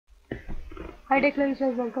Hi Tekla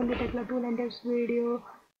users, welcome to Tekla tool and tips video.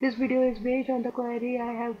 This video is based on the query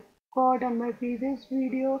I have got on my previous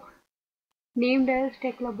video named as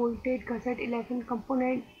Tekla voltage Gusset 11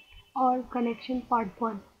 component or connection part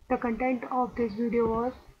 1. The content of this video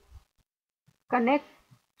was connect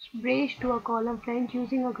brace to a column flange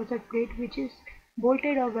using a gusset plate which is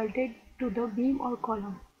bolted or welded to the beam or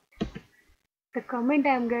column. The comment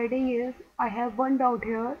I am getting is I have one doubt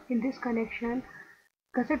here in this connection.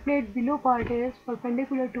 Gusset plate below part is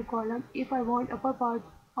perpendicular to column if I want upper part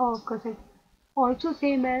of gusset also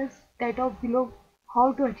same as that of below.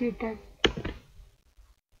 How to achieve that?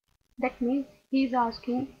 That means he is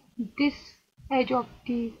asking this edge of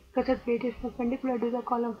the gusset plate is perpendicular to the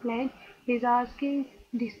column flange. He is asking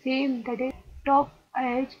the same, that is top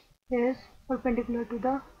edge is perpendicular to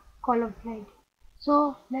the column flange.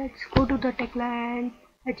 So let's go to the Tekla and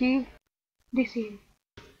achieve the same.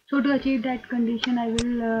 So to achieve that condition, I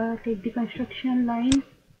will take the construction line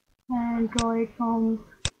and draw it from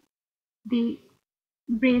the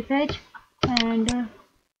brace edge and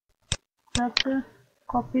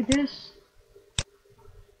copy this,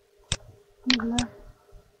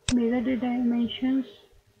 measure the dimensions.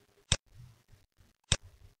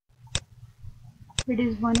 It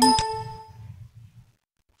is 1 inch.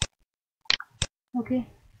 Okay,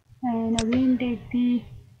 and again take the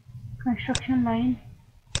construction line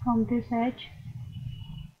from this edge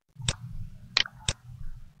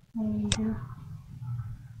and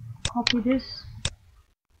copy this.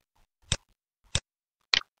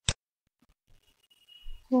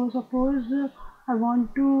 So suppose I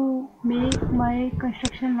want to make my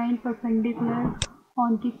construction line perpendicular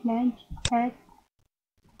on the flange at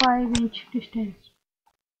 5-inch distance.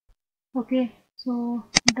 Okay, so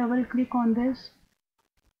double click on this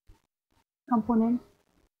component,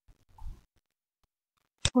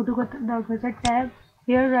 go to the Gusset tab,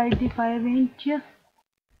 here write the 5-inch,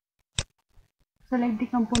 select the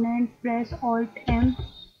component, press Alt M,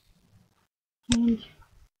 change.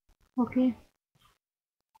 Okay,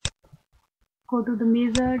 go to the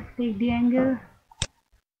measure, take the angle,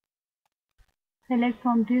 select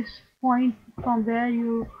from this point from where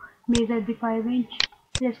you measure the 5-inch,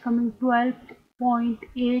 it is coming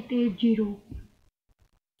 12.880.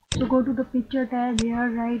 so go to the picture tab, here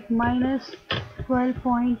write minus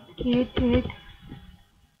 12.88,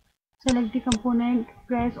 select the component,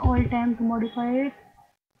 press Alt M to modify it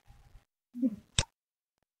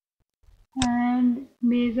and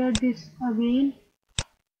measure this again.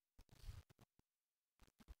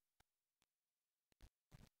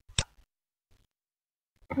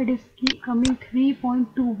 It is coming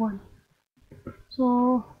 3.21.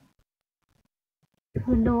 so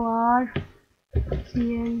window R,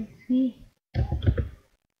 CLC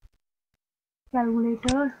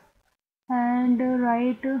calculator and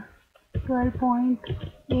write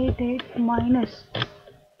 12.88 minus,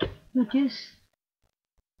 which is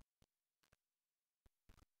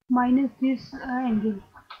minus this angle,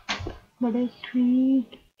 that is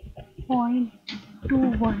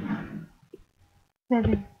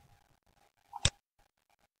 3.217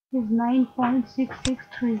 is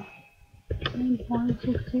 9.663.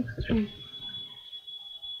 9.663.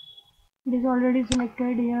 It is already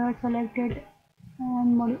selected here, selected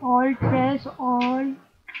and Alt press Alt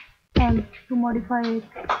M to modify it.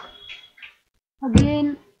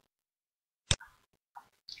 Again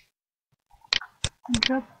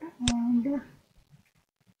interrupt and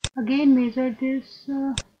again measure this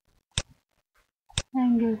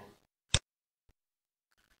angle.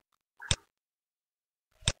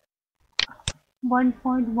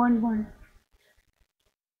 1.11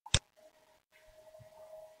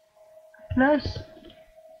 plus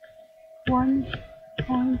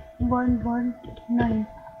 1.119,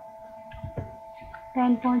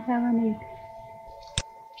 10.78.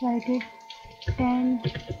 Write it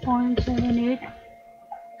 10.78.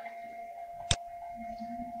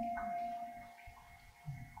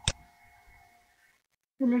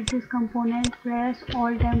 Select this component, press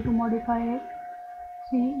Alt M to modify it.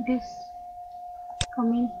 See this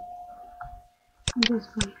coming this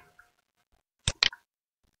way.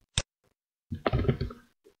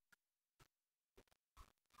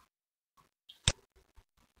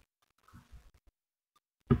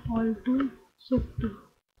 Alt to shift to.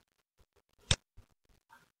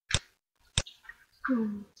 So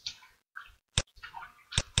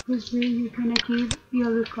this way you can achieve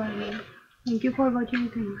your requirement. Thank you for watching.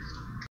 Thanks.